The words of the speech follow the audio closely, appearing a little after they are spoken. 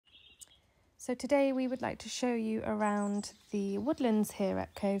So today we would like to show you around the woodlands here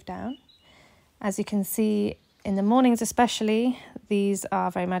at Cove Down. As you can see, in the mornings especially, these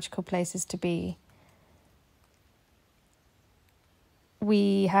are very magical places to be.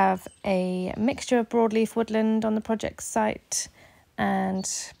 We have a mixture of broadleaf woodland on the project site and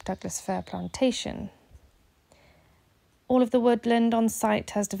Douglas Fir plantation. All of the woodland on site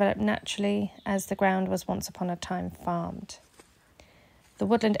has developed naturally as the ground was once upon a time farmed. The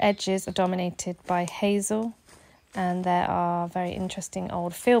woodland edges are dominated by hazel, and there are very interesting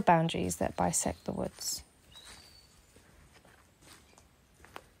old field boundaries that bisect the woods.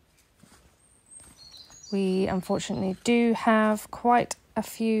 We unfortunately do have quite a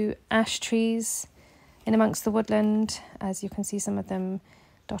few ash trees in amongst the woodland, as you can see some of them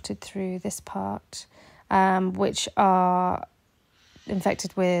dotted through this part, which are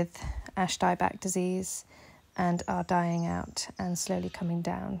infected with ash dieback disease and are dying out and slowly coming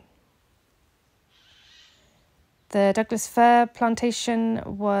down. The Douglas Fir plantation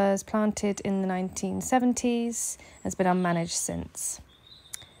was planted in the 1970s and has been unmanaged since.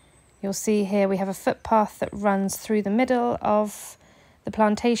 You'll see here we have a footpath that runs through the middle of the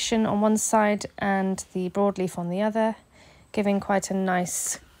plantation on one side and the broadleaf on the other, giving quite a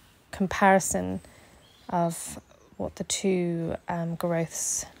nice comparison of what the two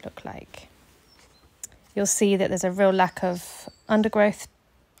growths look like. You'll see that there's a real lack of undergrowth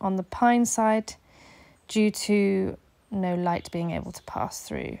on the pine side due to no light being able to pass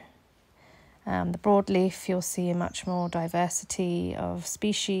through. The broadleaf, you'll see a much more diversity of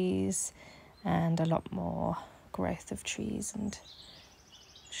species and a lot more growth of trees and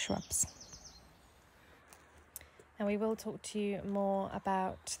shrubs. And we will talk to you more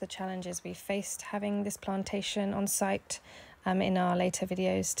about the challenges we faced having this plantation on site in our later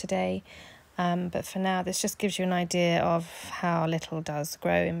videos today. But for now, this just gives you an idea of how little does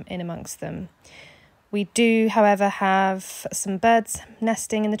grow in amongst them. We do, however, have some birds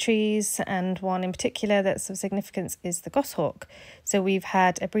nesting in the trees, and one in particular that's of significance is the goshawk. So we've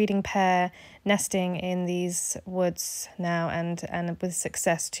had a breeding pair nesting in these woods now, and with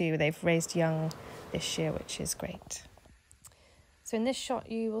success too. They've raised young this year, which is great. So in this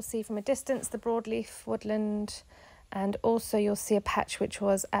shot, you will see from a distance the broadleaf woodland, and also you'll see a patch which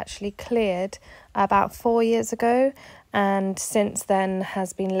was actually cleared about 4 years ago, and since then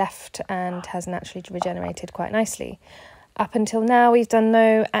has been left and has naturally regenerated quite nicely. Up until now, we've done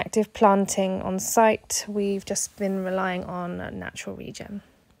no active planting on site. We've just been relying on natural regen.